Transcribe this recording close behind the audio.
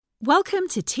Welcome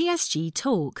to TSG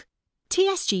Talk.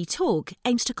 TSG Talk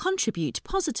aims to contribute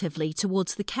positively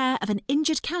towards the care of an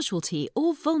injured casualty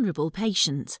or vulnerable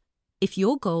patient. If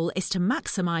your goal is to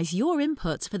maximise your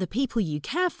input for the people you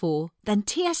care for, then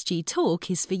TSG Talk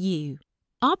is for you.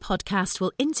 Our podcast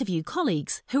will interview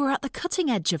colleagues who are at the cutting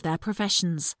edge of their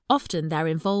professions. Often they're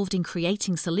involved in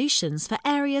creating solutions for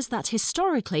areas that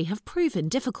historically have proven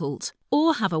difficult,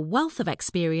 or have a wealth of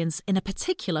experience in a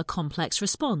particular complex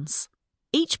response.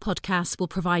 Each podcast will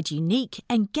provide unique,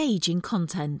 engaging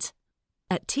content.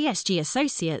 At TSG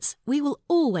Associates, we will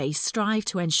always strive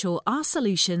to ensure our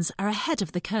solutions are ahead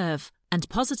of the curve and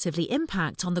positively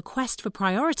impact on the quest for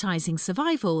prioritising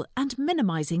survival and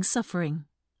minimising suffering.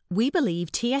 We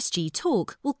believe TSG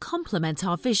Talk will complement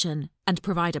our vision and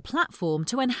provide a platform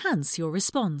to enhance your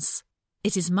response.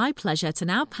 It is my pleasure to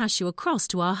now pass you across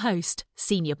to our host,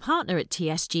 Senior Partner at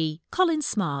TSG, Colin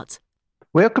Smart.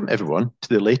 Welcome, everyone, to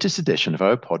the latest edition of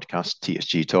our podcast,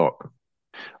 TSG Talk.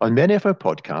 On many of our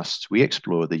podcasts, we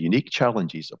explore the unique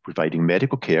challenges of providing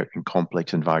medical care in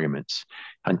complex environments,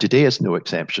 and today is no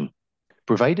exception.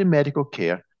 Providing medical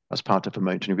care as part of a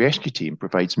mountain rescue team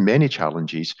provides many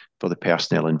challenges for the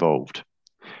personnel involved.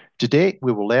 Today,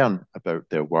 we will learn about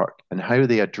their work and how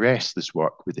they address this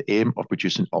work with the aim of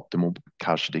producing optimal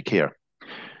casualty care.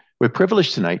 We're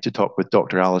privileged tonight to talk with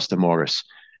Dr. Alistair Morris,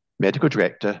 Medical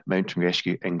Director, Mountain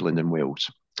Rescue England and Wales.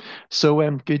 So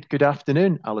good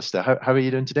afternoon, Alistair. How are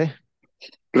you doing today?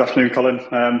 Good afternoon, Colin.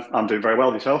 I'm doing very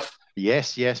well. Yourself?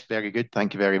 Yes, very good.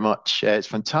 Thank you very much. It's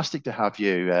fantastic to have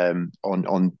you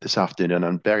on this afternoon.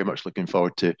 I'm very much looking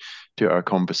forward to our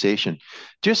conversation.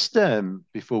 Just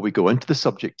before we go into the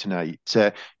subject tonight,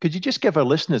 could you just give our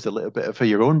listeners a little bit of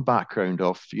your own background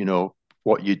of,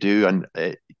 what you do and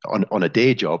on a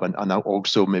day job, and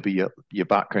also maybe your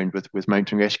background with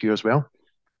mountain rescue as well?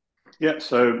 Yeah,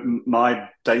 so my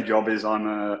day job is I'm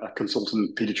a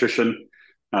consultant paediatrician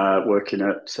working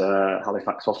at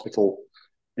Halifax Hospital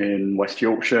in West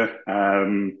Yorkshire,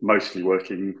 mostly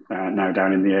working now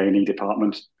down in the A&E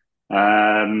department.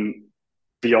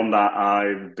 Beyond that,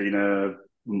 I've been a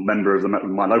member of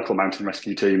my local mountain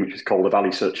rescue team, which is called the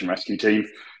Valley Search and Rescue Team,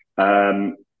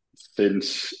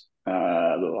 since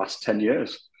the last 10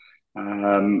 years,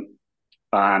 and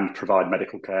provide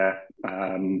medical care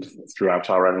throughout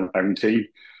our own team.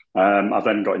 I've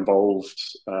then got involved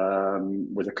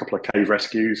with a couple of cave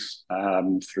rescues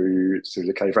through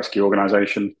the Cave Rescue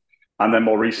Organisation. And then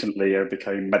more recently, I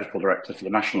became medical director for the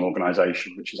national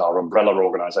organisation, which is our umbrella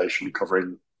organisation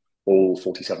covering all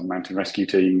 47 mountain rescue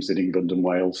teams in England and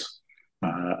Wales,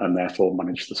 and therefore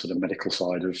manage the sort of medical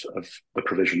side of the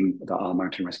provision that our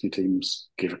mountain rescue teams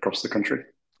give across the country.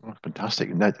 Oh,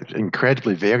 fantastic. And that's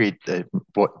incredibly varied,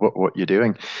 what you're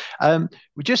doing.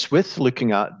 Just with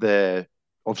looking at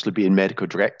obviously being medical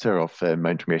director of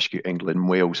Mountain Rescue England and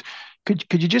Wales, could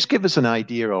you just give us an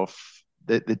idea of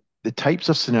the types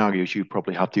of scenarios you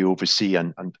probably have to oversee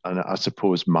and I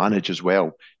suppose manage as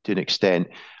well to an extent,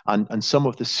 and some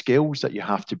of the skills that you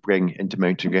have to bring into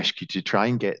mountain rescue to try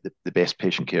and get the best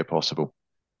patient care possible?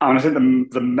 And I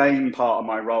think the main part of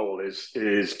my role is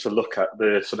to look at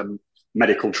the sort of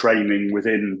medical training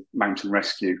within mountain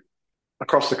rescue.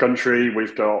 Across the country,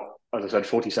 we've got, as I said,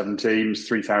 47 teams,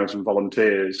 3,000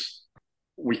 volunteers.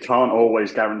 We can't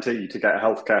always guarantee to get a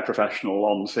healthcare professional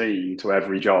on scene to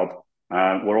every job.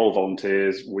 We're all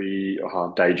volunteers. We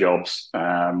have day jobs.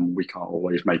 We can't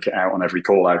always make it out on every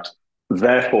call out.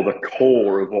 Therefore, the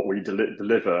core of what we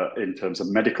deliver in terms of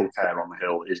medical care on the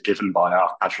hill is given by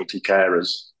our casualty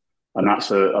carers. And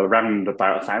that's around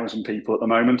about 1,000 people at the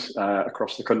moment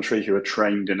across the country who are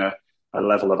trained in a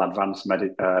level of advanced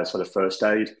sort of first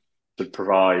aid to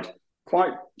provide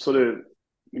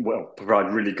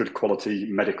provide really good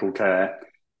quality medical care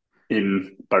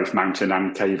in both mountain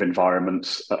and cave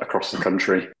environments across the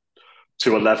country,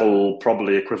 to a level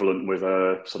probably equivalent with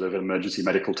a sort of emergency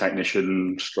medical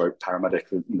technician, stroke paramedic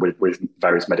with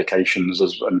various medications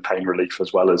and pain relief,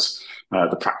 as well as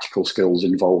the practical skills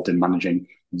involved in managing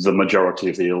the majority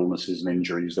of the illnesses and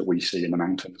injuries that we see in the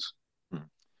mountains.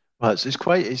 Well,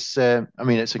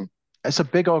 it's a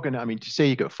big organ. I mean, to say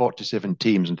you've got 47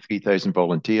 teams and 3,000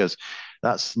 volunteers,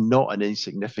 that's not an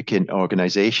insignificant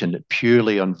organisation,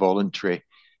 purely on voluntary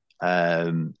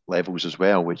levels as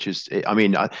well, which is,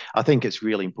 I think it's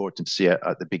really important to see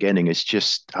at the beginning. It's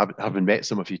just having met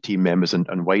some of your team members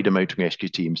and wider mountain rescue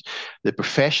teams, the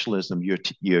professionalism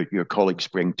your colleagues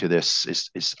bring to this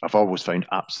is I've always found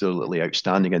absolutely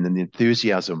outstanding, and then the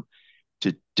enthusiasm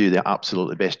to do the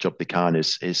absolutely best job they can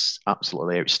is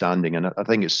absolutely outstanding. And I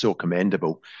think it's so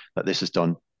commendable that this is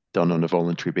done on a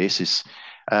voluntary basis.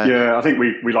 I think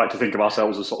we like to think of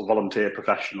ourselves as sort of volunteer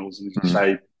professionals, and as you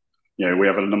say, we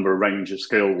have a number of range of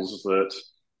skills that,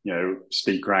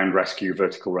 steep ground rescue,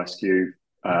 vertical rescue,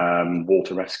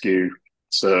 water rescue,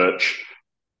 search,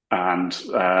 and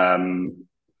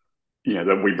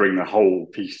that we bring the whole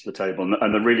piece to the table.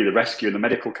 And the rescue and the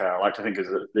medical care, I like to think,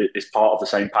 is part of the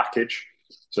same package.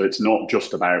 So it's not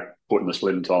just about putting the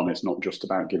splint on. It's not just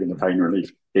about giving the pain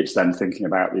relief. It's then thinking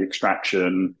about the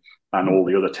extraction and all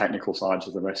the other technical sides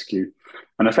of the rescue.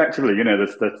 And effectively,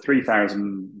 the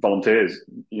 3,000 volunteers,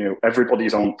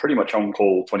 everybody's pretty much on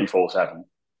call 24/7.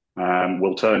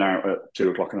 We'll turn out at 2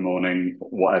 o'clock in the morning,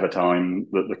 whatever time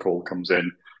that the call comes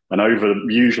in.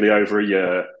 And usually over a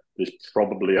year, there's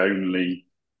probably only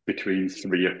between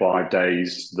 3 or 5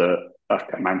 days that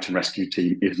a mountain rescue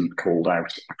team isn't called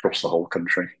out across the whole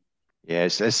country.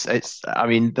 Yes, I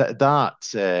mean,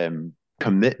 that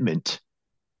commitment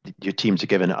your teams are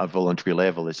given at a voluntary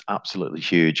level is absolutely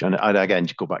huge. And again,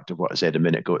 to go back to what I said a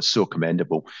minute ago, it's so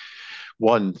commendable.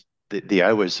 One, the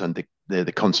hours and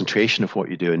the concentration of what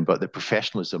you're doing, but the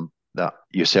professionalism that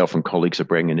yourself and colleagues are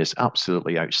bringing is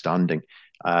absolutely outstanding.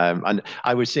 And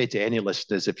I would say to any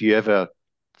listeners, if you ever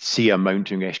see a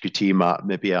mountain rescue team at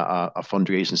maybe a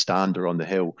fundraising stand or on the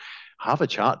hill, have a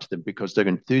chat to them, because their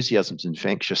enthusiasm's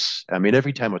infectious. I mean,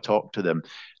 every time I talk to them,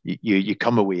 you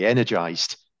come away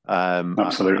energized.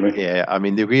 Absolutely. Yeah, I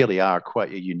mean, they really are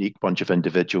quite a unique bunch of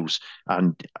individuals.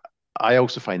 And I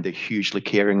also find they're hugely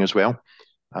caring as well,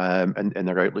 and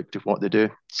their outlook to what they do.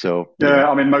 So yeah,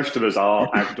 I mean, most of us are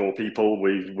outdoor people.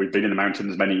 We've been in the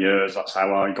mountains many years. That's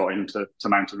how I got into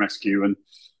mountain rescue, and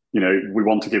we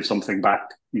want to give something back.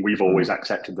 We've always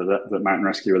accepted that mountain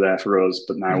rescue are there for us,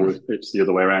 but now it's the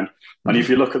other way around. And if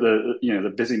you look at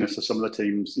the busyness of some of the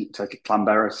teams, you take a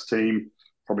Clanberis team,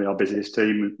 probably our busiest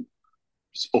team,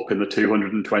 up in the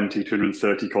 220,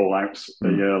 230 call outs a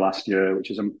year last year,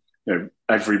 which is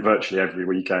virtually every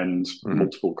weekend,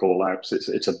 multiple call outs.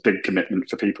 It's a big commitment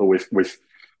for people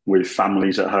with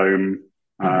families at home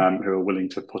who are willing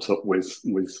to put up with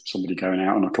somebody going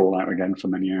out on a call out again for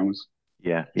many hours.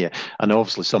 Yeah. And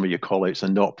obviously some of your call outs are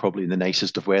not probably in the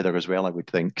nicest of weather as well, I would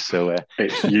think. So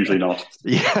it's usually not.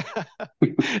 Yeah.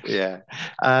 Yeah.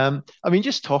 I mean,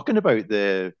 just talking about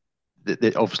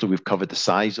obviously we've covered the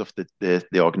size of the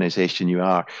organisation you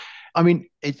are. I mean,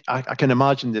 I can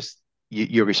imagine this.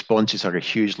 Your responses are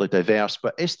hugely diverse,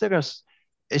 but is there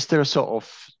a sort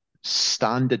of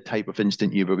standard type of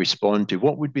incident you will respond to?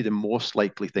 What would be the most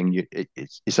likely thing?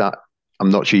 Is that,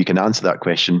 I'm not sure you can answer that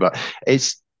question, but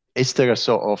is there a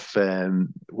sort of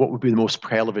what would be the most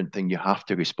prevalent thing you have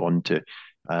to respond to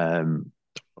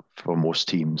for most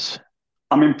teams?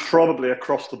 I mean, probably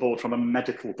across the board from a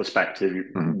medical perspective,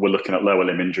 we're looking at lower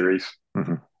limb injuries,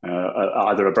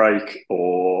 either a break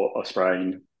or a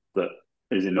sprain that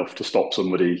is enough to stop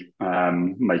somebody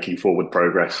making forward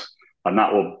progress. And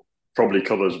that will probably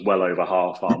covers well over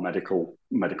half our medical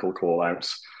call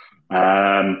outs.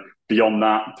 Beyond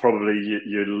that, probably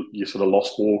you sort of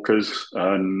lost walkers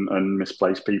and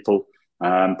misplaced people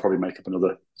probably make up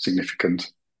another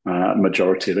significant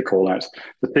majority of the call-outs.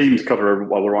 The teams cover a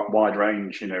wide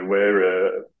range.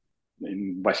 We're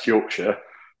in West Yorkshire,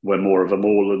 we're more of a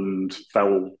moorland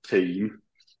fell team,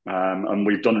 and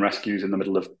we've done rescues in the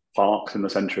middle of parks in the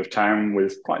centre of town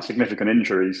with quite significant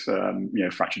injuries,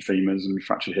 fractured femurs and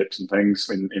fractured hips and things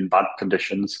in bad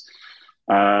conditions,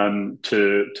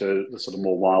 to the sort of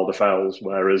more wilder fells,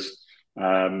 whereas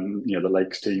the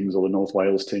Lakes teams or the North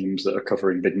Wales teams that are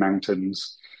covering big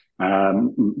mountains,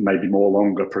 maybe more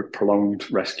longer, prolonged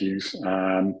rescues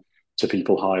to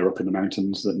people higher up in the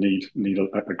mountains that need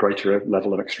a greater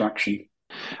level of extraction.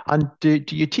 And do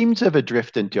your teams ever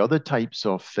drift into other types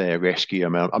of rescue? I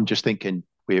mean, I'm just thinking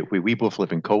we both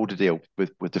live in Calderdale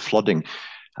with the flooding,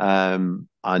 and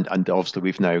obviously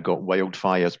we've now got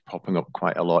wildfires popping up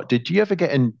quite a lot. Did you ever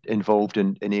get involved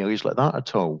in areas like that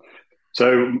at all?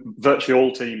 So virtually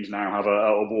all teams now have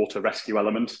a water rescue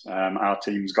element. Our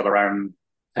team's got around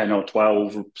 10 or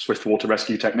 12 swift water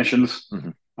rescue technicians,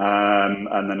 and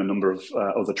then a number of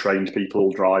other trained people,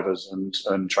 drivers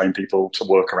and trained people to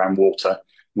work around water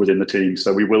within the team.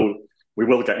 So we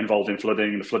will get involved in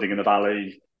the flooding in the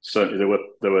valley. Certainly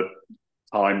there were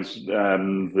times,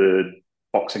 the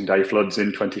Boxing Day floods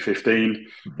in 2015,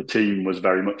 the team was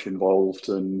very much involved,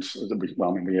 and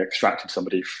we extracted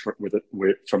somebody from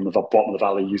the bottom of the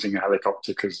valley using a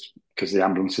helicopter because the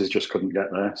ambulances just couldn't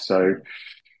get there. So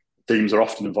teams are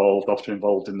often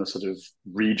involved in the sort of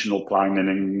regional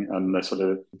planning and the sort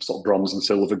of bronze and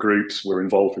silver groups. We're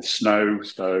involved with snow,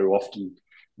 so often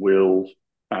we'll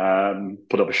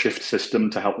put up a shift system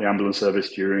to help the ambulance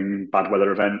service during bad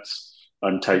weather events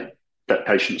and get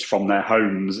patients from their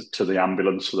homes to the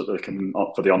ambulance so that they can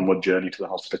for the onward journey to the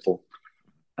hospital.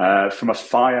 From a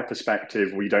fire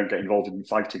perspective, we don't get involved in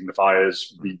fighting the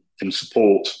fires. We can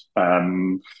support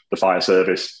the fire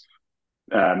service,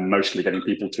 mostly getting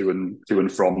people to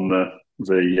and from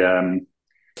the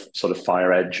sort of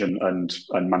fire edge and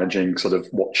managing, sort of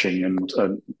watching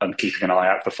and keeping an eye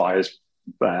out for fires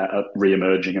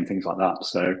re-emerging and things like that.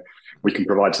 So we can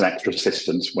provide some extra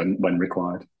assistance when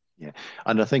required. Yeah,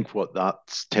 and I think what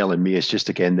that's telling me is just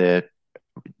again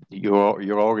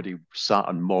you're already sat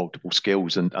on multiple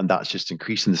skills, and that's just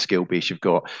increasing the skill base you've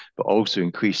got, but also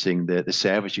increasing the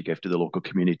service you give to the local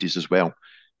communities as well.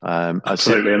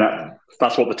 Absolutely, and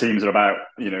that's what the teams are about.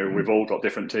 We've all got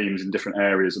different teams in different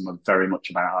areas, and we're very much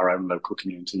about our own local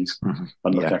communities. Mm-hmm.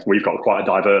 And we've got quite a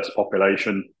diverse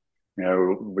population.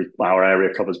 Our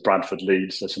area covers Bradford,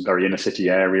 Leeds, so some very inner city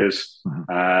areas.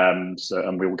 Mm-hmm.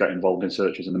 And we will get involved in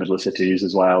searches in the middle of cities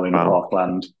as well, in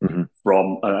Parkland, mm-hmm.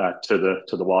 from to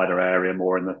the wider area,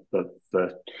 more in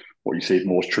the what you see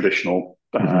more traditional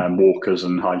mm-hmm. walkers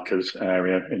and hikers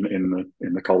area in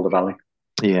the Calder Valley.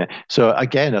 Yeah. So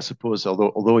again, I suppose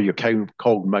although you're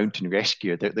called Mountain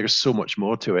Rescue, there's so much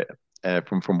more to it.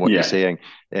 From what you're saying,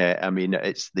 I mean,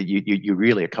 it's you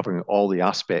really are covering all the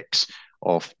aspects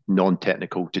of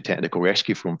non-technical to technical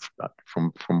rescue from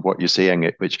what you're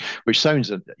saying, which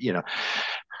sounds,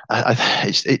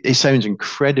 it sounds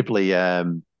incredibly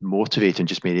motivating,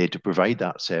 just being able to provide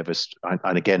that service,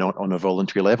 and again on a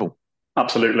voluntary level.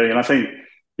 Absolutely, and I think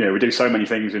we do so many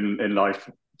things in life,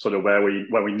 sort of where we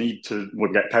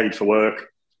would get paid for work,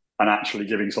 and actually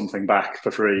giving something back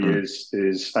for free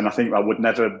is, and I think I would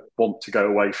never want to go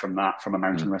away from that from a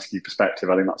mountain rescue perspective.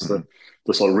 I think that's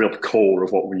the sort of real core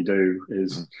of what we do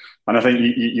is, and I think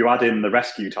you add in the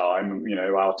rescue time.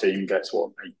 Our team gets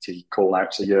 80 call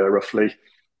outs a year roughly,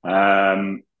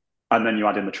 and then you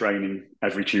add in the training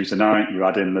every Tuesday night. You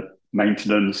add in the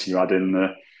maintenance. You add in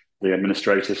the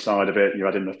administrative side of it. You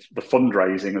add in the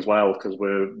fundraising as well, because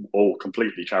we're all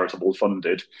completely charitable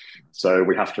funded. So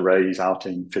we have to raise our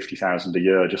team $50,000 a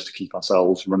year just to keep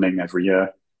ourselves running every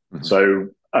year. Mm-hmm. So,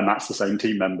 and that's the same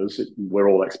team members. We're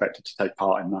all expected to take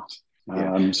part in that.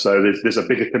 Yeah. So there's a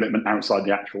bigger commitment outside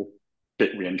the actual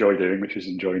bit we enjoy doing, which is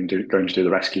going to do the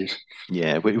rescues.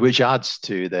 Yeah, which adds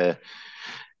to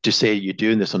to say you're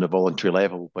doing this on a voluntary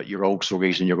level, but you're also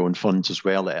raising your own funds as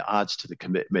well. It adds to the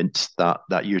commitment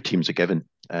that your teams are given,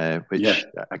 which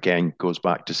again goes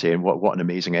back to saying what an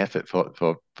amazing effort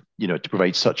for to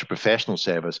provide such a professional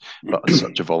service, but at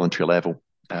such a voluntary level.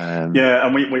 And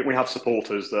we have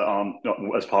supporters that aren't,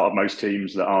 as part of most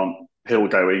teams, that aren't hill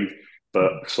going,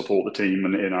 but support the team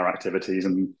in our activities.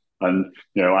 And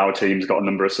our team's got a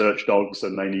number of search dogs,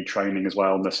 and they need training as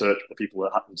well. And the people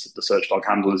that happen, the search dog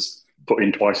handlers, put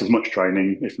in twice as much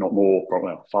training, if not more,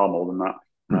 probably far more than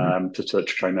that, to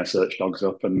train their search dogs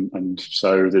up. And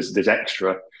so there's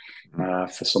extra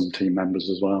for some team members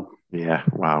as well. Yeah,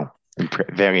 wow.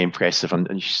 Very impressive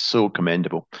and so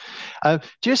commendable.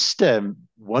 Just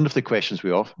one of the questions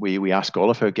we ask all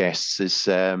of our guests is,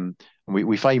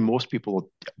 we find most people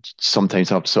sometimes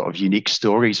have sort of unique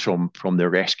stories from their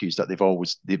rescues that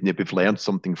they've learned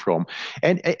something from.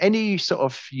 And any sort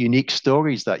of unique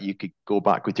stories that you could go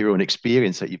back with your own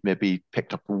experience that you've maybe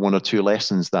picked up one or two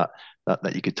lessons that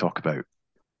you could talk about?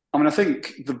 I mean, I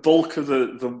think the bulk of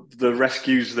the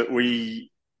rescues that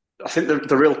I think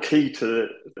the real key to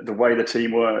the way the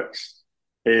team works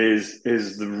is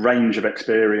the range of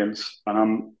experience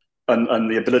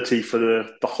and the ability for the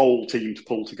whole team to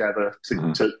pull together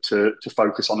to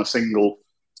focus on a single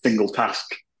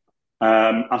task.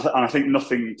 And I think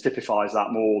nothing typifies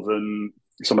that more than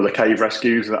some of the cave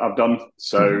rescues that I've done.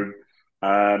 So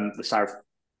the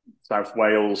South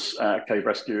Wales cave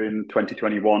rescue in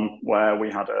 2021, where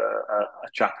we had a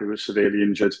chap who was severely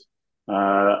injured,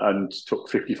 and took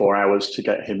 54 hours to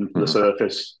get him to the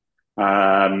surface,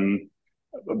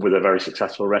 with a very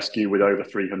successful rescue with over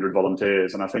 300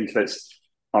 volunteers. And I think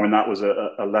that was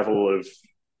a level of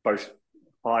both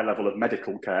high level of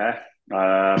medical care.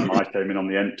 I came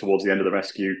in towards the end of the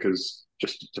rescue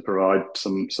just to provide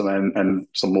some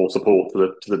more support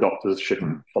to the doctors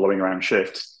following around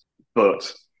shifts,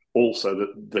 but also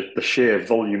the sheer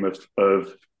volume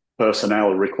of personnel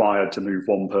required to move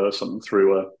one person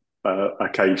through a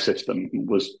cave system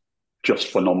was just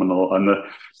phenomenal. And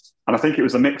I think it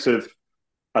was a mix of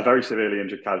a very severely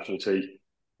injured casualty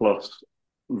plus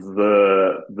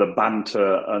the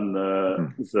banter and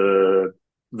the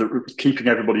keeping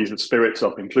everybody's spirits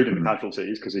up, including the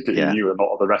casualties, because he knew a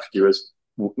lot of the rescuers,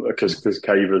 because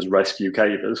cavers rescue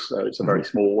cavers, so it's a very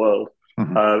small world.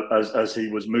 as he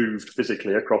was moved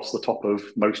physically across the top of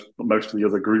most of the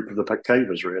other group of the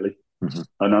cavers, really. And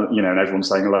and everyone's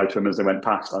saying hello to him as they went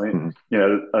past. I think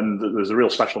and there was a real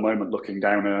special moment looking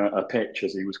down a pitch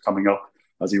as he was coming up,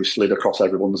 as he was slid across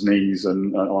everyone's knees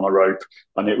and on a rope,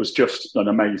 and it was just an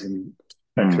amazing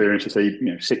experience to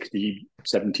see 60,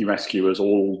 70 rescuers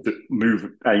all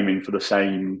aiming for the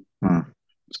same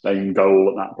goal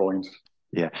at that point.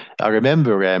 Yeah, I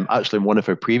remember actually in one of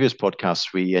our previous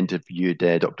podcasts, we interviewed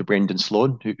Dr. Brendan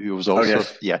Sloan, who was also,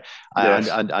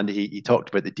 and he talked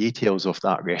about the details of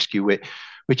that rescue,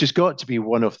 which has got to be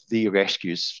one of the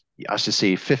rescues, as I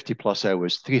say, 50 plus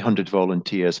hours, 300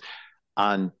 volunteers.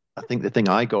 And I think the thing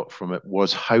I got from it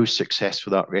was how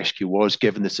successful that rescue was,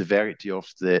 given the severity of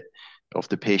the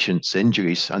patient's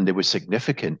injuries, and they were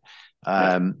significant.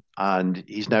 And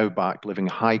he's now back living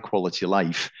a high quality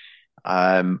life.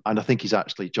 And I think he's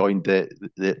actually joined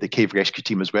the cave rescue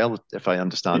team as well, if I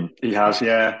understand. He has,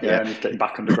 and he's getting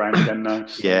back underground again now.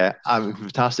 So. Yeah,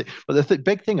 fantastic. But the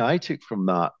big thing I took from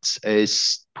that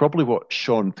is probably what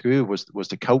shone through was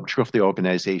the culture of the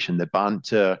organisation, the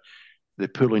banter, the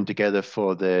pulling together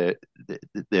for the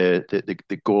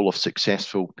goal of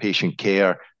successful patient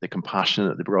care, the compassion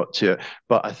that they brought to it.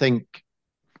 But I think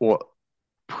what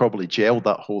probably gelled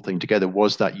that whole thing together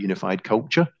was that unified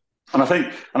culture. And I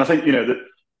think that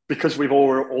because we've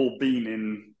all been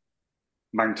in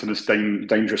mountainous,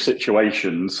 dangerous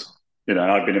situations.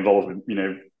 I've been involved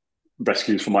in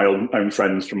rescues for my own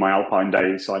friends from my alpine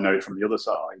days, so I know it from the other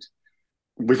side.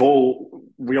 We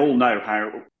all know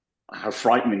how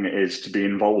frightening it is to be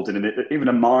involved in even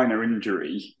a minor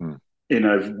injury in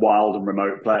a wild and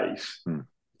remote place.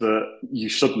 That you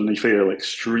suddenly feel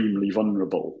extremely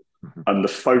vulnerable. And the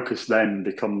focus then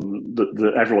becomes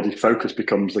everybody's focus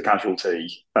becomes the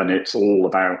casualty, and it's all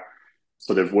about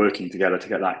sort of working together to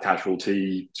get that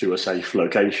casualty to a safe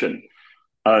location.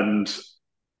 And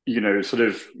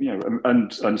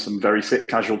and some very sick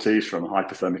casualties from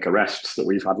hypothermic arrests that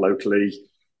we've had locally,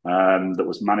 that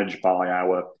was managed by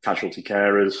our casualty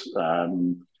carers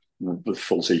with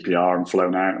full CPR and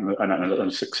flown out and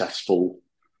a successful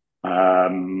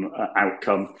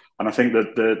outcome. And I think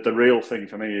that the real thing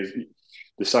for me is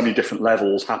there's so many different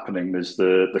levels happening. There's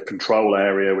the control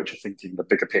area, which I think in the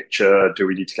bigger picture, do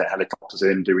we need to get helicopters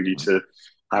in? Do we need to,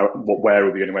 where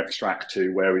are we going to extract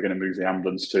to? Where are we going to move the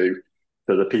ambulance to?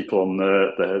 So the people on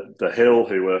the hill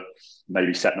who are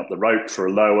maybe setting up the rope for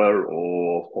a lower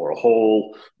or a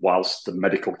haul, whilst the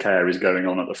medical care is going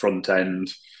on at the front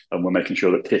end, and we're making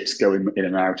sure that kits go in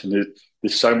and out. And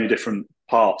there's so many different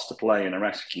parts to play in a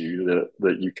rescue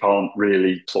that you can't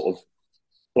really sort of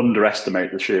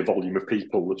underestimate the sheer volume of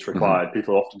people that's required.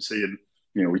 People often see,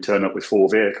 we turn up with 4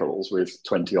 vehicles with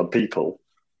 20 odd people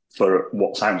for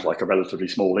what sounds like a relatively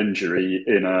small injury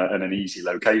in an easy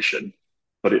location,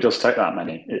 but it does take that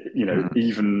many.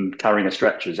 Even carrying a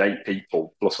stretcher is 8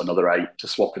 people plus another 8 to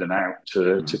swap in and out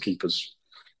to keep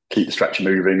the stretcher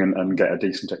moving and get a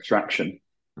decent extraction.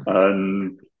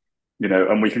 And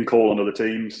we can call on other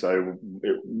teams. So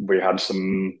we had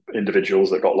some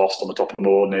individuals that got lost on the top of the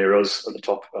moor near us at the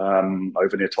top,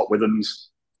 over near Top Withens,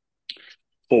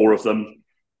 4 of them.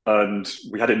 And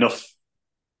we had enough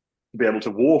to be able to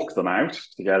walk them out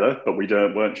together, but we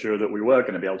weren't sure that we were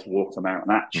going to be able to walk them out.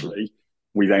 And actually,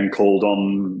 we then called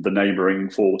on the neighbouring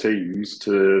 4 teams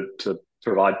to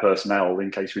provide personnel in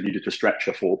case we needed to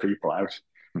stretcher 4 people out,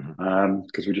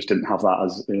 because we just didn't have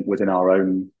that within our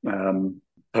own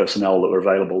personnel that were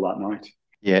available that night.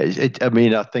 Yeah,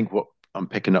 I think what I'm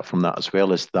picking up from that as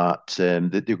well is that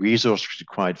the resources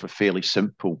required for fairly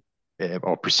simple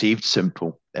or perceived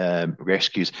simple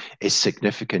rescues is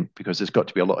significant, because there's got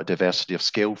to be a lot of diversity of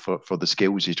skill for the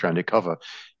skills you're trying to cover,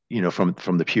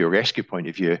 from the pure rescue point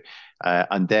of view.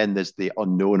 And then there's the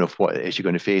unknown of what it is you're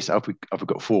going to face. Have we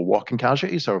got 4 walking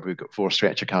casualties, or have we got 4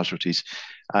 stretcher casualties?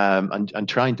 And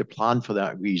trying to plan for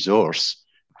that resource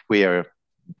where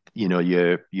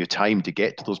your time to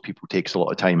get to those people takes a lot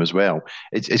of time as well.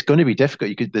 It's going to be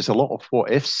difficult. There's a lot of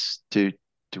what ifs to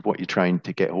what you're trying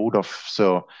to get hold of.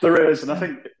 So there is, and I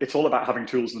think it's all about having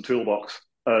tools in the toolbox.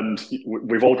 And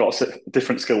we've all got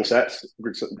different skill sets.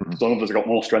 Some of us have got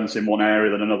more strengths in one area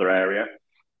than another area,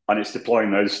 and it's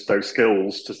deploying those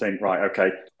skills to think, right, okay,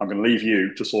 I'm going to leave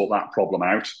you to sort that problem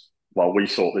out while we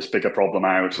sort this bigger problem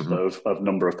out of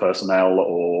number of personnel,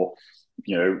 or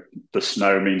the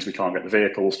snow means we can't get the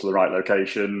vehicles to the right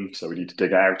location, so we need to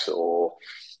dig out, or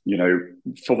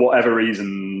for whatever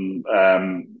reason,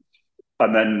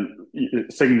 and then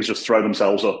things just throw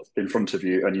themselves up in front of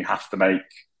you, and you have to make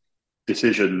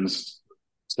decisions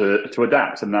to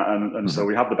adapt, and so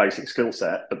we have the basic skill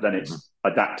set, but then it's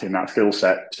adapting that skill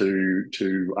set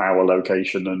to our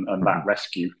location and that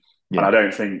rescue. And I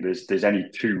don't think there's any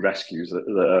two rescues that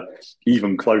are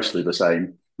even closely the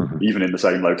same. Even in the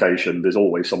same location, there's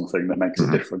always something that makes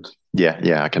it different.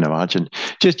 Yeah, I can imagine.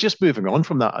 Just moving on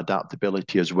from that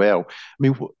adaptability as well. I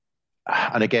mean,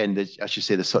 and again, as you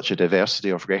say, there's such a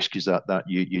diversity of rescues that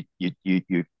you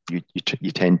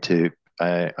tend to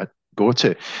go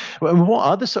to. And what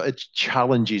are the sort of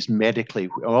challenges medically?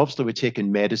 Obviously, we're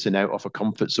taking medicine out of a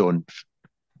comfort zone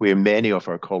where many of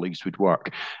our colleagues would work.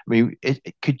 I mean,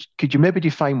 could you maybe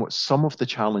define what some of the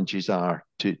challenges are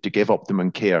to give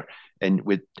optimum care? And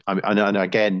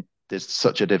again, there's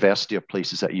such a diversity of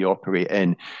places that you operate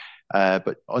in.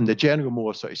 But on the general,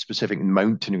 more sort of specific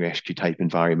mountain rescue type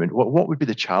environment, what would be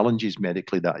the challenges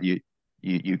medically that you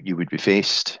would be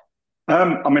faced?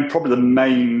 I mean, probably the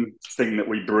main thing that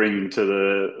we bring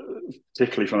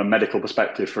particularly from a medical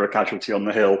perspective for a casualty on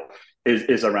the hill,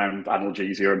 is around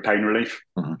analgesia and pain relief.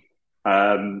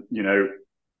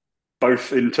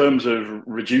 Both in terms of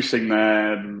reducing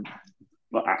their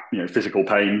physical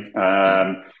pain,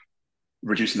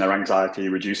 reducing their anxiety,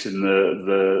 reducing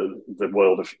the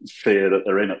world of fear that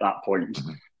they're in at that point.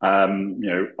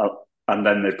 And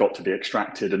then they've got to be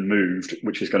extracted and moved,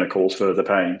 which is going to cause further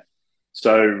pain.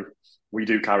 So we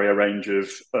do carry a range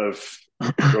of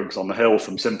drugs on the hill,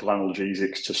 from simple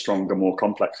analgesics to stronger, more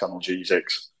complex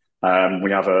analgesics.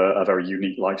 We have a very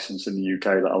unique license in the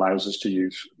UK that allows us to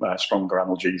use stronger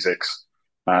analgesics.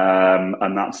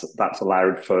 And that's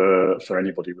allowed for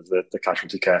anybody with the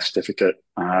casualty care certificate,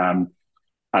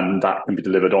 and that can be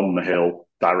delivered on the hill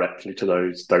directly to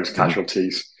those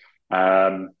casualties.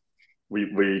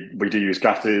 We do use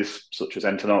gases such as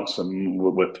Entonox, and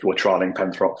we're trialing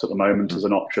Penthrox at the moment as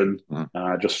an option,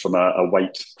 just from a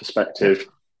weight perspective.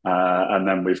 And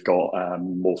then we've got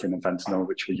morphine and fentanyl,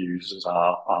 which we use as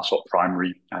our sort of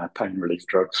primary pain relief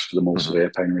drugs for the more severe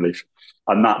pain relief.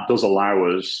 And that does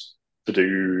allow us to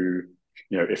do,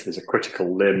 if there's a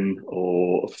critical limb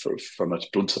or from a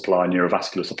blood supply,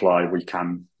 neurovascular supply, we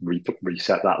can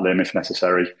reset that limb if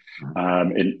necessary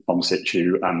on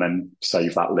situ, and then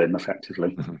save that limb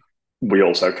effectively. We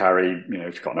also carry,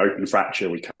 if you've got an open fracture,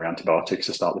 we carry antibiotics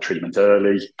to start the treatment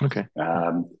early.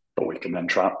 But we can then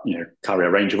carry a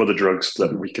range of other drugs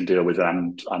that we can deal with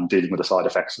and dealing with the side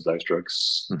effects of those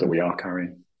drugs that we are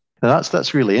carrying. Now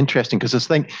that's really interesting, because I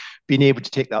think being able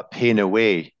to take that pain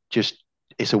away,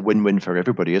 it's a win-win for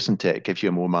everybody, isn't it? It gives you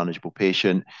a more manageable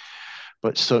patient,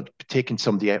 but so taking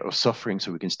somebody out of suffering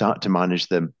so we can start to manage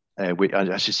them.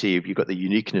 As you say, you've got the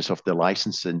uniqueness of the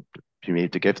license, and being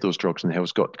able to give those drugs in the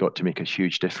hill's got to make a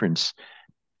huge difference.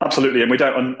 Absolutely, and we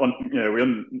don't,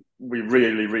 we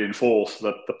really reinforce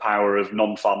the power of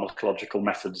non-pharmacological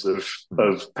methods of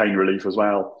pain relief as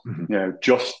well.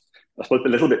 Just I suppose a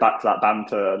little bit back to that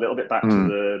banter, a little bit back to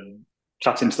the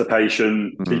chatting to the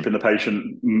patient, keeping the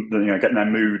patient, getting their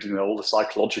mood, all the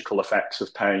psychological effects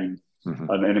of pain,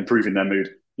 and improving their mood.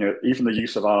 Even the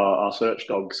use of our search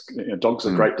dogs. Dogs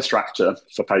are a great distractor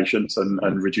for patients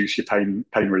and reduce your pain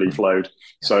relief load.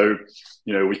 So,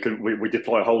 we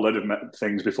deploy a whole load of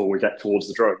things before we get towards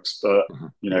the drugs. But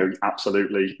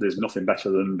absolutely, there's nothing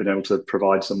better than being able to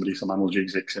provide somebody some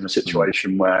analgesics in a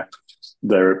situation where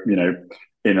they're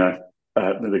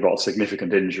they've got a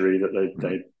significant injury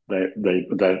that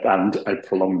and a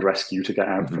prolonged rescue to get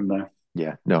out from there.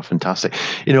 Yeah, no, fantastic.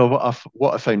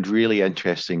 What I found really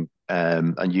interesting,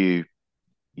 and you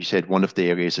said one of the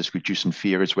areas is reducing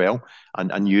fear as well,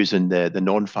 and using the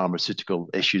non-pharmaceutical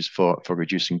issues for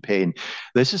reducing pain.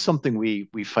 This is something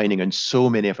we're finding in so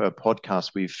many of our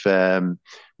podcasts.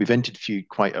 We've interviewed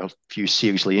quite a few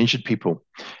seriously injured people,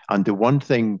 and the one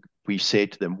thing we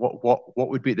said to them, what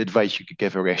would be the advice you could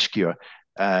give a rescuer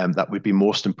that would be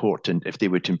most important if they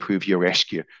were to improve your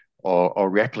rescue or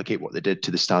replicate what they did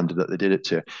to the standard that they did it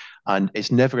to? And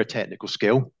it's never a technical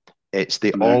skill.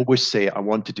 They always say, I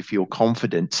wanted to feel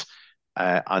confident,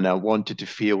 and I wanted to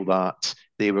feel that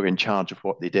they were in charge of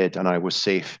what they did and I was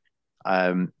safe.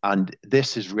 And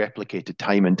this is replicated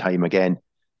time and time again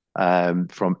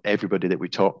from everybody that we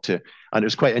talked to. And it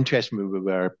was quite interesting when we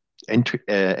were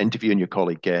interviewing your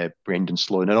colleague, Brendan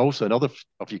Sloan, and also another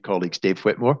of your colleagues, Dave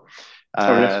Whitmore.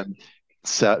 Yes.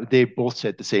 So they both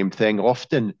said the same thing.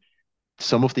 Often,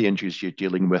 some of the injuries you're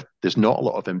dealing with, there's not a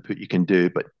lot of input you can do,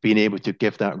 but being able to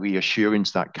give that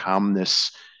reassurance, that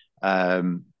calmness, they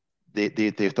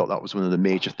thought that was one of the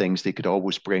major things they could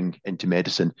always bring into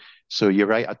medicine. So you're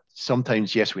right.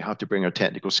 Sometimes, yes, we have to bring our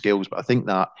technical skills, but I think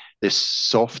that this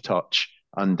soft touch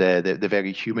and the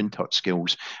very human touch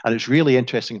skills, and it's really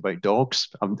interesting about dogs.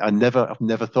 I've never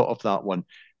thought of that one,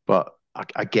 but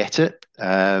I get it.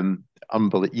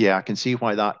 Yeah, I can see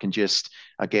why that can just,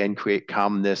 again, create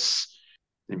calmness,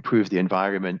 improve the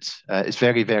environment. It's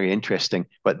very, very interesting.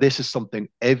 But this is something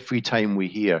every time we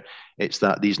hear, it's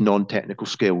that these non-technical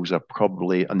skills are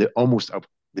probably, and almost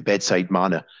the bedside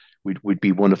manner would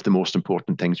be one of the most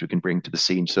important things we can bring to the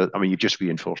scene. So, I mean, you've just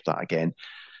reinforced that again.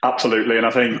 Absolutely, and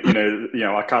I think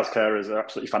our CAS carers are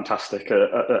absolutely fantastic at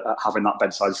having that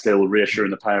bedside skill, reassuring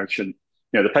the patient.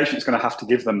 The patient's going to have to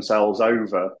give themselves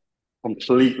over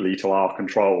completely to our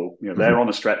control. They're on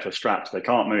a stretcher strapped, they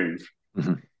can't move.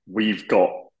 We've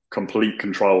got complete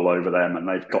control over them, and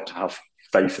they've got to have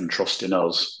faith and trust in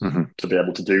us to be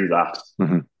able to do that.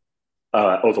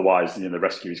 Otherwise, the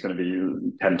rescue is going to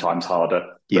be 10 times harder.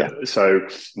 Yeah. So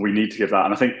we need to give that.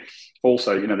 And I think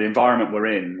also, the environment we're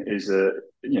in is,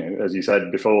 as you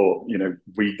said before,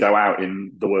 we go out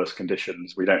in the worst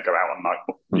conditions. We don't go out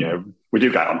on we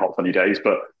do go out on hot sunny days,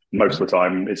 but most of the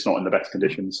time it's not in the best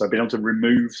conditions. So being able to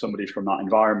remove somebody from that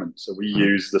environment. So we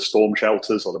use the storm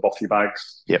shelters or the bothy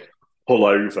bags, pull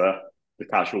over the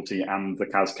casualty and the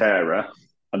CAS carer,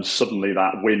 and suddenly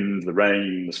that wind, the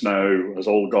rain, the snow has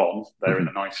all gone. They're in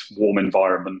a nice warm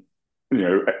environment,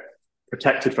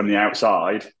 protected from the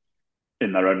outside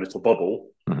in their own little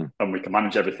bubble, and we can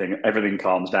manage everything. Everything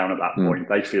calms down at that point.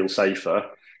 They feel safer.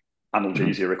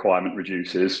 Analgesia requirement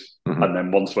reduces. And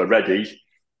then once we're ready,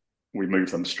 we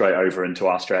move them straight over into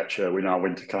our stretcher. We now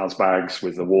winter CAS bags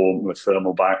with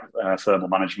thermal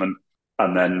management,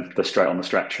 and then they're straight on the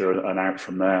stretcher and out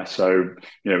from there. So,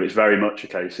 it's very much a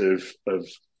case of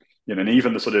and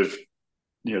even the sort of,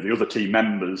 the other team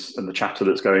members and the chatter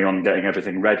that's going on, getting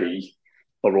everything ready,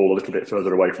 are all a little bit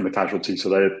further away from the casualty. So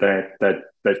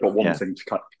they've got one thing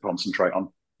to concentrate on.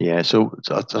 Yeah. So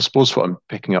I suppose what I'm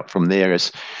picking up from there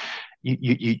is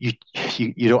you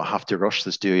don't have to rush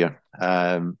this, do you?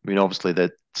 I mean, obviously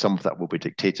some of that will be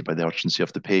dictated by the urgency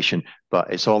of the patient,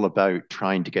 but it's all about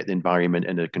trying to get the environment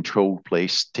in a controlled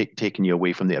place, taking you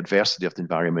away from the adversity of the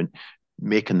environment,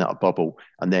 making that a bubble,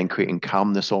 and then creating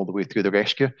calmness all the way through the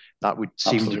rescue. That would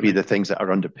seem to be the things that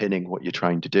are underpinning what you're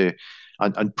trying to do.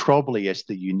 And probably it's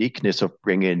the uniqueness of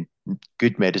bringing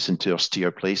good medicine to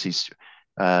austere places.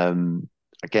 Again,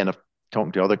 I've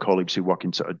talked to other colleagues who work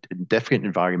in sort of in different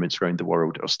environments around the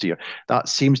world, austere. That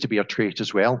seems to be a trait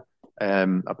as well,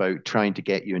 about trying to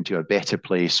get you into a better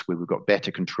place where we've got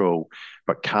better control,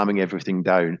 but calming everything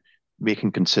down,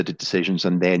 making considered decisions,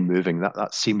 and then moving.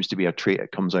 That seems to be a trait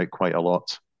that comes out quite a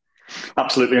lot.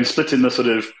 Absolutely, and splitting the sort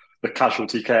of the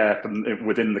casualty care from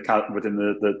within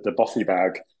the bothy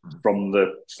bag from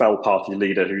the fell party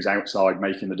leader who's outside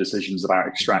making the decisions about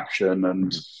extraction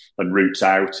and routes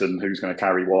out and who's going to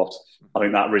carry what. I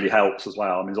think that really helps as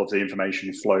well. I mean, obviously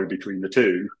information flow between the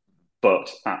two,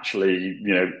 but actually,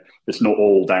 it's not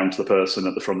all down to the person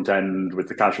at the front end with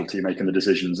the casualty making the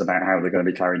decisions about how they're going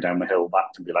to be carried down the hill.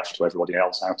 That can be left to everybody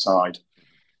else outside.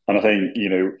 And I think,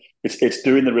 it's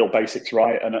doing the real basics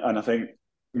right. And I think,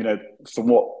 from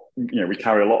what, we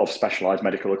carry a lot of specialized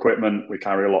medical equipment, we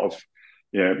carry a lot of,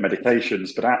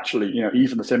 medications, but actually,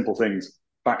 even the simple things,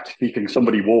 back to keeping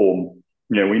somebody warm.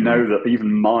 We know that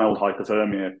even mild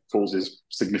hypothermia causes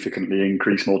significantly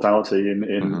increased mortality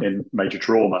in major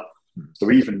trauma.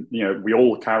 So even, we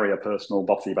all carry a personal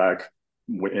bothy bag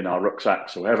in our rucksack.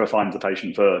 So whoever finds the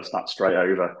patient first, that's straight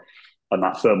over. And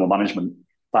that thermal management,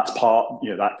 that's part,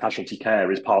 that casualty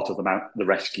care is part of the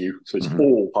rescue. So it's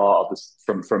all part of this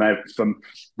from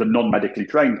the non-medically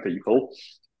trained people.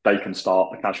 They can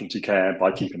start the casualty care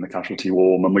by keeping the casualty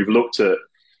warm. And we've looked at,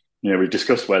 we've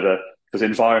discussed whether, because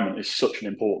environment is such an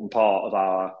important part of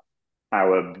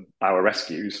our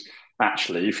rescues.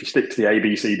 Actually, if you stick to the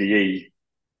ABCDE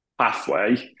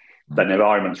pathway, then the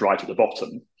environment's right at the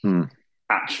bottom.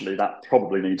 Actually, that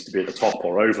probably needs to be at the top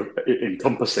or over,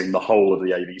 encompassing the whole of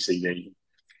the ABCD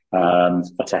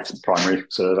assessment primary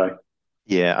survey.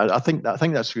 Yeah, I think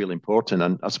that's really important.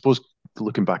 And I suppose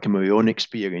looking back in my own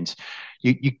experience,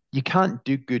 you can't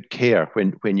do good care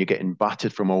when you're getting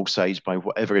battered from all sides by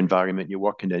whatever environment you're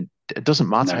working in. It doesn't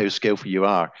matter how skillful you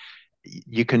are.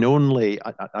 You can only,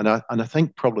 and I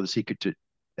think probably the secret to,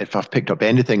 if I've picked up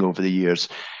anything over the years,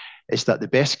 is that the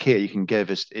best care you can give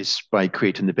is by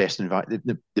creating the best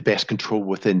the best control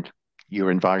within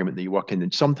your environment that you work in.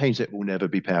 And sometimes it will never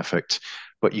be perfect,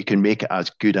 but you can make it as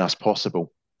good as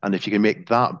possible. And if you can make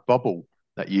that bubble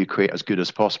that you create as good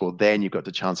as possible, then you've got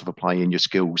the chance of applying your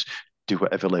skills to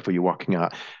whatever level you're working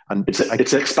at. And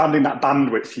it's expanding that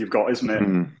bandwidth you've got, isn't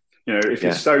it? If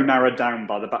you're so narrowed down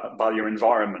by your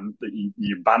environment that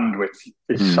your bandwidth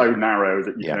is so narrow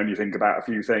that you can only think about a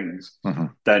few things,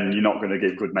 then you're not going to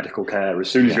give good medical care. As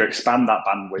soon as you expand that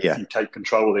bandwidth, you take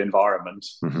control of the environment,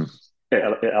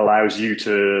 it allows you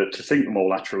to think more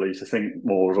laterally, to think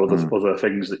more of other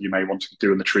things that you may want to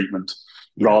do in the treatment,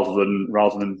 rather than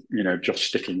just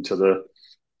sticking to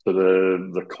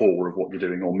the core of what you're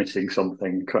doing or missing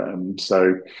something.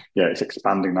 So yeah, it's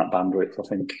expanding that bandwidth, I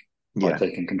think, by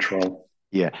taking control.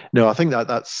 Yeah, no, I think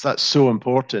that's so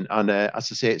important, and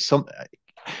as I say, it's something.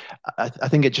 I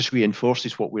think it just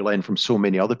reinforces what we learn from so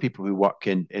many other people who work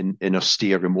in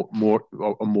austere, more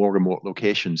remote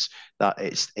locations. That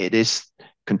it is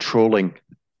controlling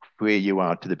where you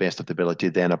are to the best of the ability,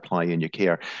 then apply in your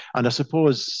care. And I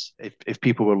suppose if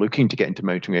people were looking to get into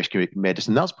mountain rescue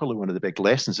medicine, that's probably one of the big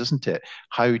lessons, isn't it?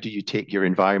 How do you take your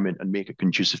environment and make it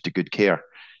conducive to good care?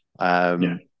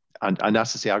 And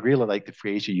as I say, I really like the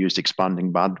phrase you used,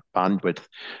 expanding bandwidth,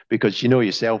 because you know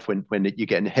yourself when you're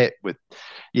getting hit with,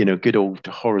 good old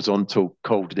horizontal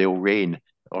Calderdale rain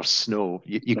or snow,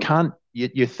 you can't,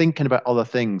 you're thinking about other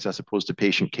things as opposed to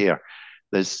patient care.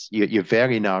 You're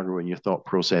very narrow in your thought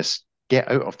process.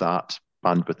 Get out of that,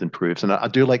 bandwidth improves. And I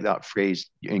do like that phrase,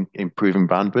 improving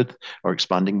bandwidth or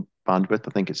expanding bandwidth.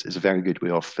 I think it's a very good way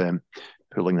of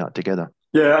pulling that together.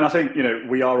 Yeah, and I think,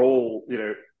 we are all,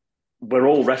 we're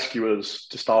all rescuers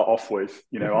to start off with.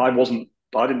 I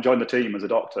didn't join the team as a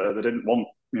doctor. They didn't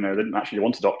actually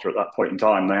want a doctor at that point in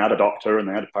time. They had a doctor and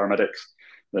they had paramedics.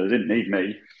 They didn't need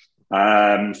me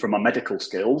from my medical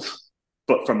skills,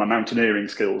 but from my mountaineering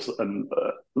skills, and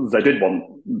they did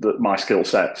want my skill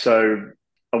set. So,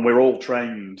 and we're all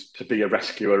trained to be a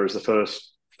rescuer as the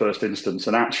first instance.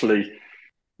 And actually,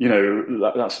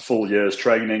 that's a full year's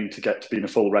training to get to being a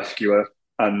full rescuer.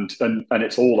 And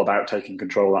it's all about taking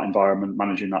control of that environment,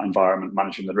 managing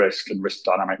the risk and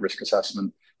dynamic risk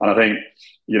assessment. And I think,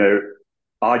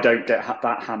 I don't get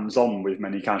that hands-on with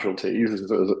many casualties as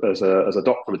a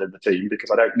doctor within the team, because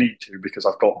I don't need to, because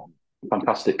I've got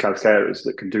fantastic carers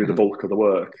that can do the bulk of the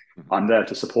work. I'm there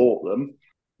to support them,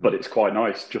 but it's quite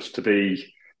nice just to be,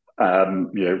 a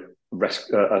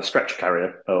stretch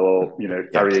carrier or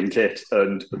carrying kit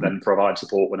and then provide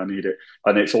support when I need it.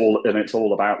 And it's all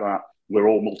about that. We're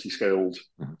all multi-skilled.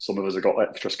 Some of us have got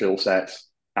extra skill sets.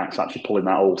 It's actually pulling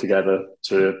that all together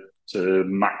to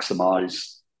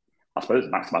maximise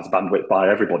the bandwidth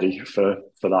by everybody for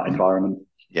that environment.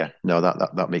 Yeah, no,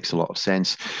 that makes a lot of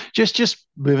sense. Just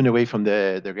moving away from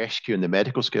the rescue and the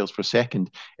medical skills for a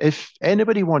second, if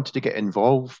anybody wanted to get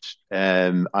involved,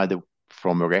 either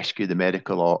from a rescue, the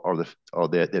medical, or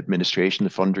the administration, the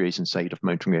fundraising side of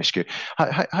mountain rescue,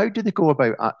 how do they go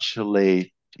about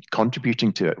actually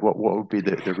contributing to it? What would be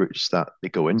the routes that they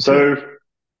go into? So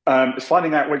it's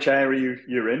finding out which area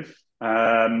you're in,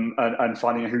 and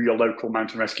finding out who your local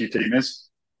mountain rescue team is.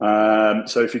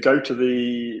 So if you go to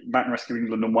the Mountain Rescue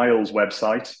England and Wales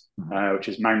website, which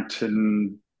is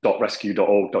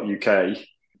mountain.rescue.org.uk,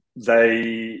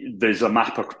 there's a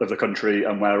map of the country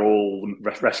and where all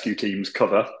the rescue teams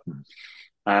cover.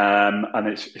 And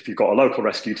if you've got a local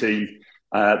rescue team,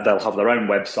 they'll have their own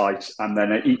website, and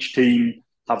then each team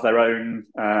have their own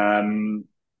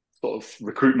sort of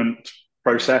recruitment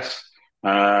process.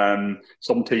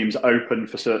 Some teams open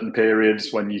for certain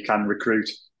periods when you can recruit.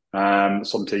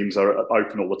 Some teams are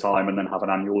open all the time and then have an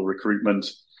annual recruitment,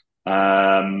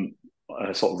 a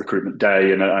sort of recruitment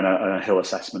day and a hill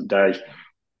assessment day.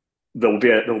 There'll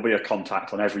be a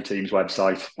contact on every team's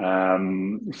website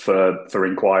for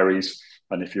inquiries,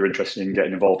 and if you're interested in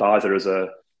getting involved either as to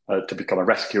become a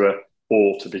rescuer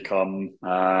or to become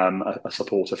a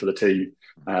supporter for the team,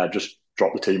 just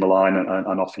drop the team a line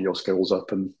and offer your skills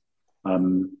up. And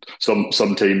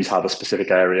some teams have a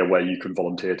specific area where you can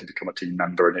volunteer to become a team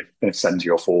member, and it sends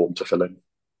you a form to fill in.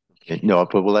 Okay. No,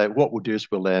 but what we'll do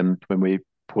is when we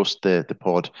post the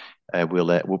pod,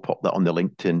 we'll pop that on the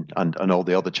LinkedIn and all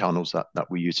the other channels that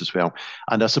we use as well.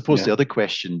 And I suppose the other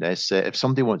question is, if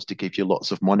somebody wants to give you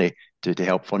lots of money to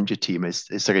help fund your team, is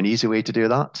there an easy way to do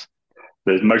that?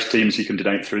 There's most teams you can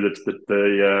donate through through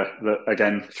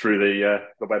the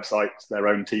websites, their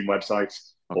own team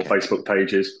websites, or Facebook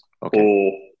pages,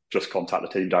 or just contact the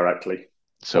team directly.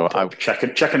 So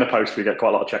checking the post, we get quite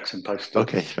a lot of checks in post.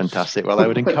 Okay, fantastic. Well, I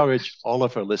would encourage all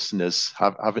of our listeners,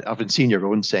 having seen your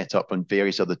own setup on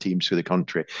various other teams through the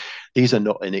country, these are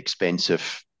not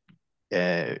inexpensive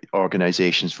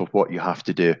organisations for what you have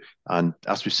to do. And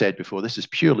as we said before, this is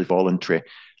purely voluntary.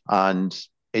 And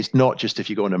it's not just if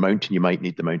you go on a mountain, you might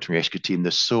need the mountain rescue team.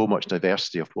 There's so much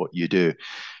diversity of what you do.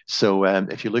 So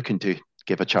if you're looking to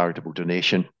give a charitable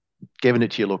donation, giving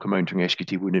it to your local mountain rescue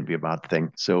team wouldn't be a bad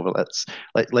thing. So let's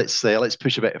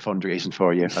push a bit of fundraising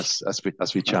for you as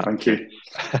we chat. Thank you.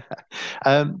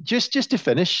 Just to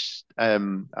finish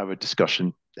our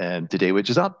discussion today, which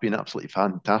has been absolutely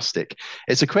fantastic.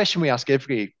 It's a question we ask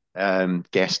every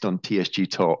guest on TSG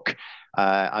Talk,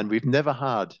 and we've never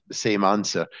had the same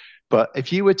answer. But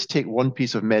if you were to take one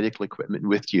piece of medical equipment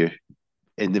with you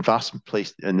in the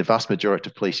vast majority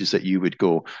of places that you would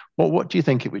go, what do you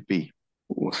think it would be?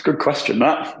 Well, it's a good question,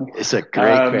 that. It's a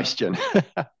great question.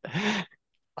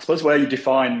 I suppose where you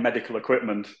define medical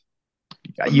equipment,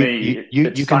 for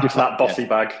it's back to that bossy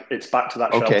bag. It's back to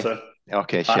that shelter.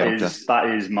 Okay, shelter. That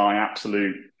is my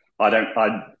absolute.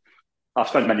 I've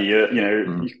spent many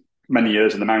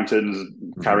years in the mountains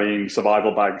carrying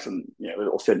survival bags and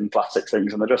little thin plastic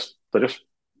things, and they're just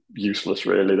useless.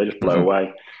 Really, they just blow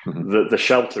away. The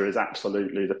shelter is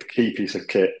absolutely the key piece of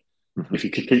kit. If you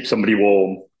could keep somebody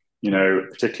warm,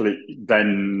 particularly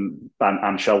then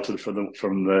and sheltered from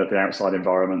the outside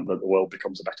environment, that the world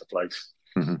becomes a better place.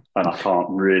 And I can't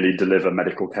really deliver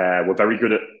medical care. We're very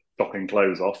good at doffing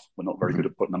clothes off. We're not very good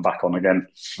at putting them back on again,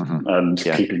 and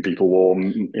keeping people warm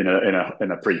in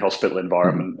a pre-hospital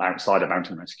environment outside of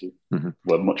mountain rescue.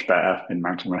 We're much better in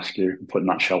mountain rescue, putting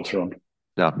that shelter on.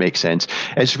 That makes sense.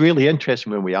 It's really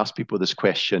interesting when we ask people this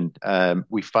question.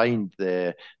 We find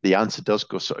the answer does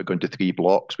go into three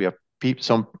blocks. We have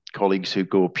some colleagues who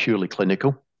go purely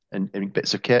clinical in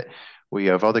bits of kit. We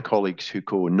have other colleagues who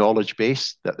go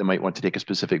knowledge-based, that they might want to take a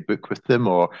specific book with them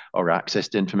or access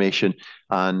to information.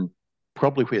 And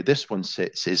probably where this one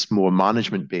sits is more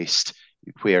management-based,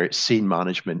 where it's scene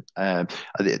management. And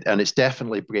it's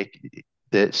definitely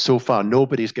so far,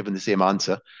 nobody's given the same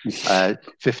answer.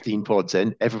 15 pods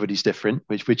in, everybody's different,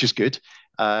 which is good.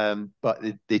 But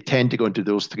they tend to go into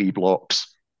those three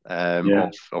blocks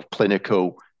of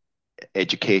clinical,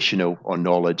 educational, or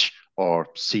knowledge, or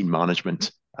scene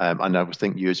management. And I would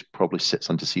think yours probably sits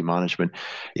under scene management.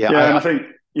 And I think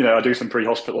I do some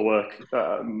pre-hospital work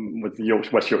with the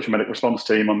West Yorkshire Medical Response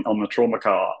Team on the trauma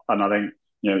car, and I think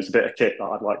it's a bit of kit that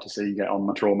I'd like to see get on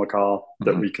the trauma car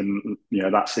that we can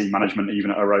that scene management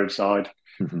even at a roadside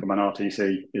from an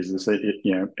RTC is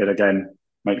it again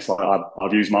makes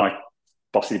I've used my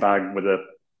bossy bag with a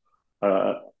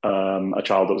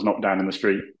child that was knocked down in the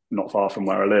street not far from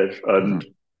where I live, and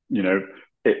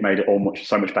it made it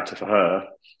so much better for her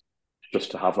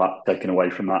just to have that taken away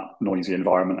from that noisy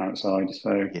environment outside.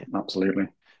 So absolutely.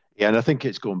 Yeah, and I think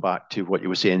it's going back to what you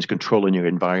were saying, is controlling your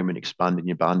environment, expanding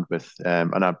your bandwidth.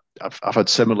 And I've had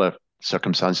similar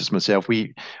circumstances myself.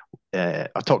 I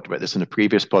talked about this in a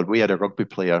previous pod. We had a rugby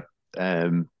player at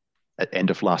the end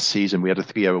of last season. We had a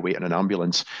 3-hour wait on an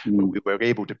ambulance. We were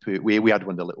able to we had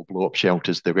one of the little blow-up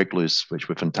shelters, the Wrigglers, which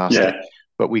were fantastic. Yeah.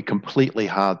 But we completely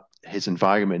had his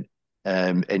environment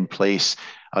in place,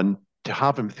 and to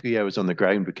have him 3 hours on the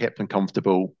ground, we kept him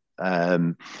comfortable.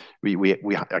 We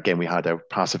had our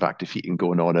passive active heating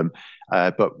going on him,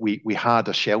 but we had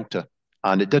a shelter,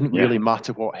 and it didn't really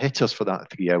matter what hit us for that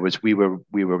 3 hours. We were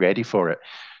ready for it.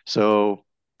 So,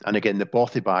 and again, the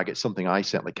bothy bag, it's something I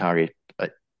certainly carry.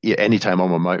 Anytime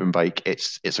I'm on a mountain bike,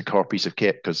 it's a core piece of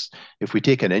kit, because if we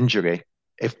take an injury,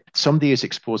 if somebody is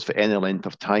exposed for any length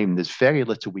of time, there's very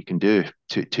little we can do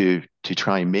to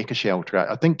try and make a shelter.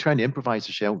 I think trying to improvise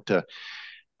a shelter,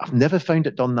 I've never found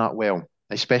it done that well,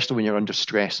 especially when you're under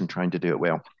stress and trying to do it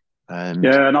well. And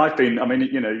you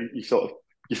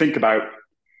think about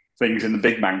things in the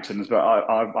big mountains, but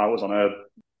I was on a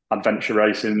adventure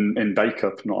race in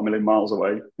Bacup, not a million miles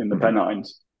away in the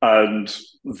Pennines, and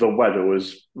the weather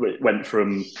went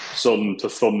from sun to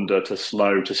thunder to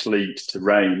snow to sleet to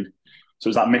rain. So it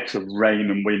was that mix of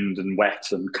rain and wind and wet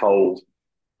and cold.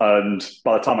 And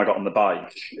by the time I got on the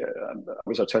bike, it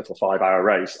was a total 5-hour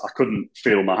race. I couldn't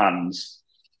feel my hands,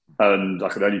 and I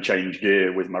could only change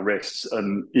gear with my wrists.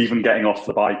 And even getting off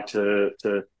the bike to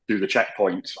do the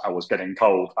checkpoint, I was getting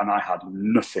cold, and I had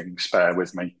nothing spare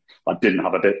with me. I didn't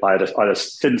have I had a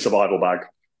thin survival bag,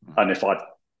 and if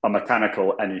a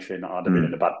mechanical anything, I'd have been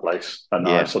in a bad place. And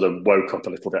I sort of woke up a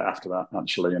little bit after that,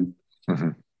 actually. And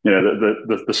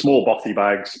the small bothy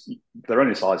bags, they're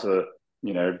only the size of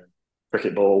a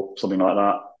cricket ball, something like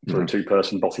that, for a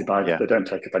 2-person bothy bag. They don't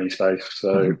take up any space.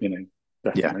 So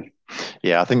definitely.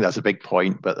 Yeah, I think that's a big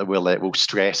point. But we'll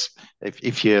stress,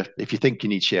 if you think you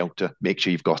need shelter, make sure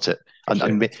you've got it,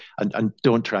 and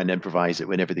don't try and improvise it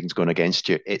when everything's going against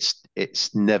you.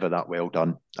 It's never that well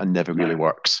done, and never really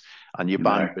works. And your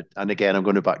bandwidth, and again, I'm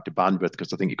going back to bandwidth,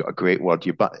 because I think you've got a great word.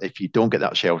 If you don't get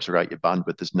that shelter right, your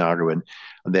bandwidth is narrowing,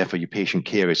 and therefore your patient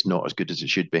care is not as good as it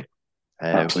should be.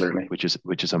 Absolutely, which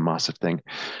is a massive thing.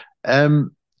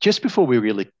 Just before we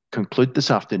really conclude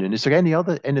this afternoon, is there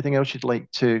anything else you'd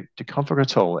like to cover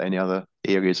at all? Any other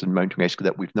areas in mountain rescue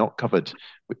that we've not covered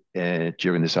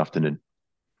during this afternoon?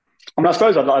 I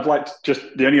suppose I'd like to just,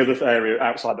 the only other area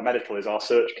outside the medical is our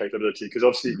search capability, because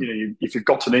obviously, if you've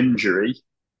got an injury,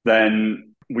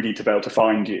 then we need to be able to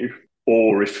find you,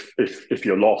 or if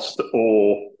you're lost,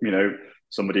 or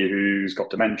somebody who's got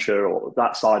dementia, or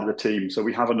that side of the team. So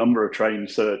we have a number of trained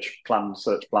search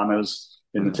planners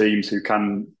in the teams who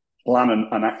can plan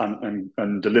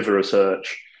and deliver a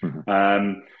search.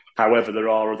 However, there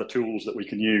are other tools that we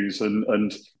can use,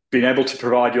 and being able to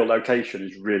provide your location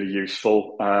is really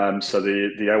useful. So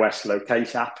the OS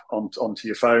Locate app onto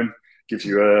your phone gives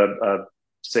you a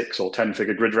 6 or 10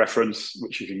 figure grid reference,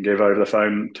 which you can give over the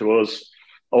phone to us.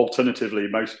 Alternatively,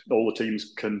 all the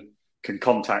teams can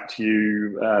contact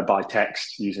you by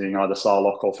text using either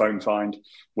SARLock or Phone Find,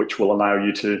 which will allow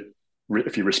you to,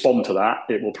 if you respond to that,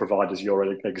 it will provide us your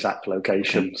exact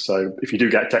location. Okay. So if you do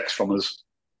get a text from us,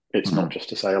 it's not just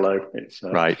to say hello, it's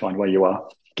to find where you are.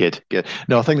 Good.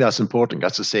 No, I think that's important.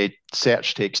 As I say,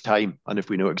 search takes time, and if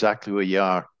we know exactly where you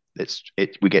are,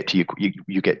 we get to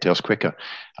you get to us quicker.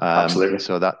 Absolutely.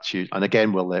 So that's huge. And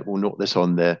again, we'll note this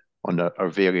on our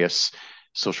various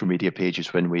social media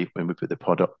pages when we put the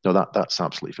pod up. No, that's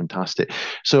absolutely fantastic.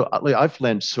 So I've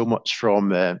learned so much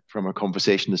from our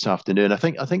conversation this afternoon. I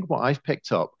think what I've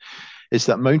picked up is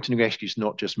that mountain rescue is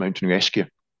not just mountain rescue.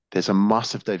 There's a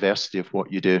massive diversity of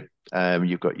what you do.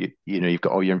 You've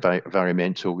got all your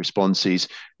environmental responses.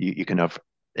 You can have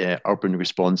urban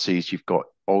responses. You've got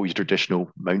all your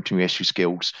traditional mountain rescue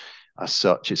skills. As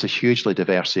such, it's a hugely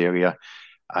diverse area.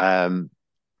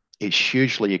 It's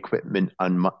hugely equipment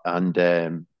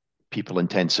and people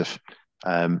intensive,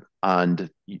 and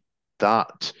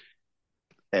that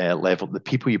level, the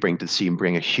people you bring to the scene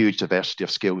bring a huge diversity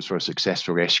of skills for a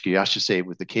successful rescue. I should say,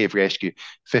 with the cave rescue,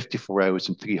 54 hours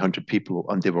and 300 people,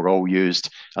 and they were all used,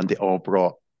 and they all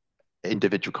brought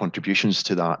individual contributions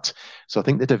to that. So I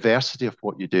think the diversity of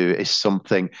what you do is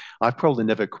something I've probably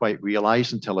never quite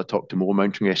realised until I talked to more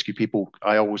mountain rescue people.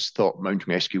 I always thought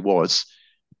mountain rescue was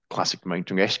classic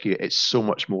mountain rescue. It's so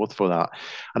much more for that.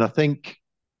 And I think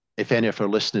if any of our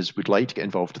listeners would like to get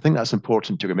involved, I think that's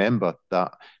important to remember,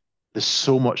 that there's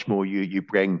so much more you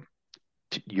bring,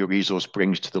 your resource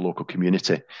brings to the local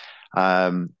community.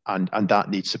 And that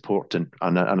needs support. And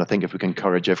I think if we can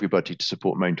encourage everybody to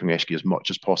support mountain rescue as much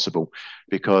as possible,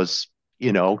 because,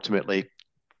 ultimately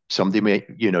somebody may,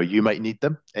 you might need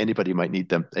them, anybody might need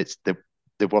them.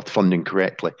 They're worth funding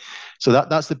correctly. So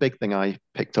that's the big thing I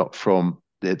picked up from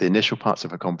the initial parts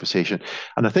of our conversation.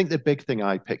 And I think the big thing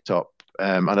I picked up,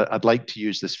 and I'd like to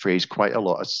use this phrase quite a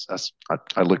lot as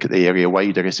I look at the area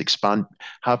wider, is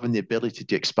having the ability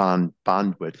to expand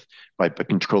bandwidth by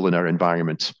controlling our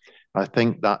environment. I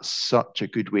think that's such a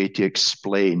good way to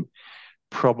explain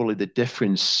probably the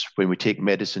difference when we take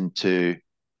medicine to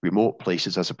remote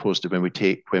places as opposed to when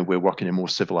we're working in more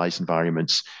civilized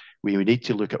environments. We need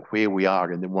to look at where we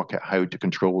are and then work out how to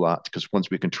control that, because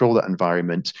once we control that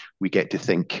environment, we get to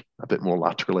think a bit more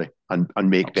laterally and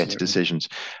make Absolutely. Better decisions.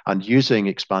 And using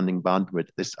expanding bandwidth,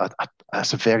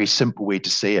 that's a very simple way to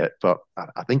say it, but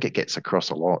I think it gets across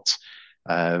a lot.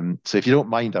 So if you don't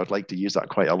mind, I would like to use that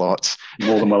quite a lot.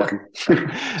 More than welcome.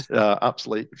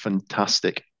 Absolutely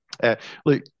fantastic.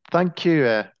 Look, thank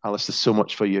you, Alistair, so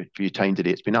much for your time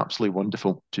today. It's been absolutely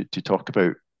wonderful to talk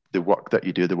about the work that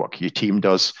you do, the work your team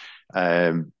does,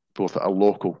 both at a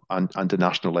local and a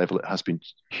national level. It has been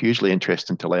hugely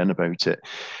interesting to learn about it.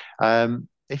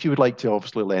 If you would like to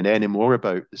obviously learn any more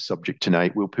about the subject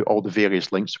tonight, we'll put all the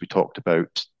various links we talked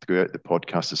about throughout the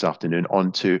podcast this afternoon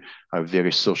onto our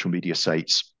various social media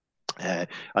sites. And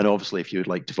obviously, if you would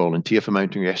like to volunteer for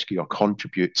Mountain Rescue or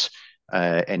contribute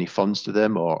any funds to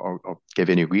them or give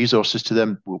any resources to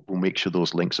them, we'll make sure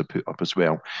those links are put up as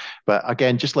well. But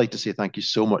again, just like to say thank you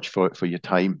so much for your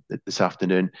time this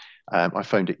afternoon. I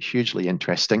found it hugely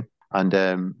interesting,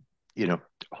 and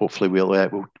hopefully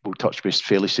we'll touch base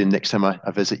fairly soon next time I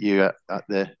visit you at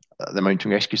the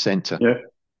Mountain Rescue Centre. Yeah,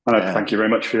 and thank you very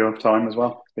much for your time as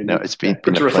well. It's been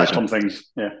good to reflect pleasure. On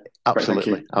things. Yeah.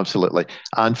 Absolutely.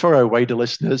 And for our wider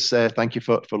listeners, thank you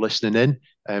for listening in.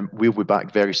 We'll be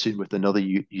back very soon with another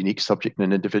unique subject and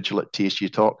an individual at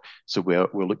TSG Talk. So we'll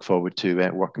look forward to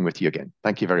working with you again.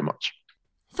 Thank you very much.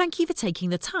 Thank you for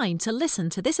taking the time to listen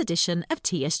to this edition of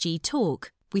TSG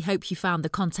Talk. We hope you found the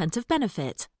content of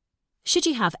benefit. Should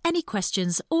you have any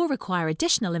questions or require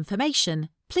additional information,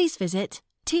 please visit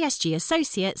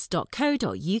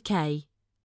tsgassociates.co.uk.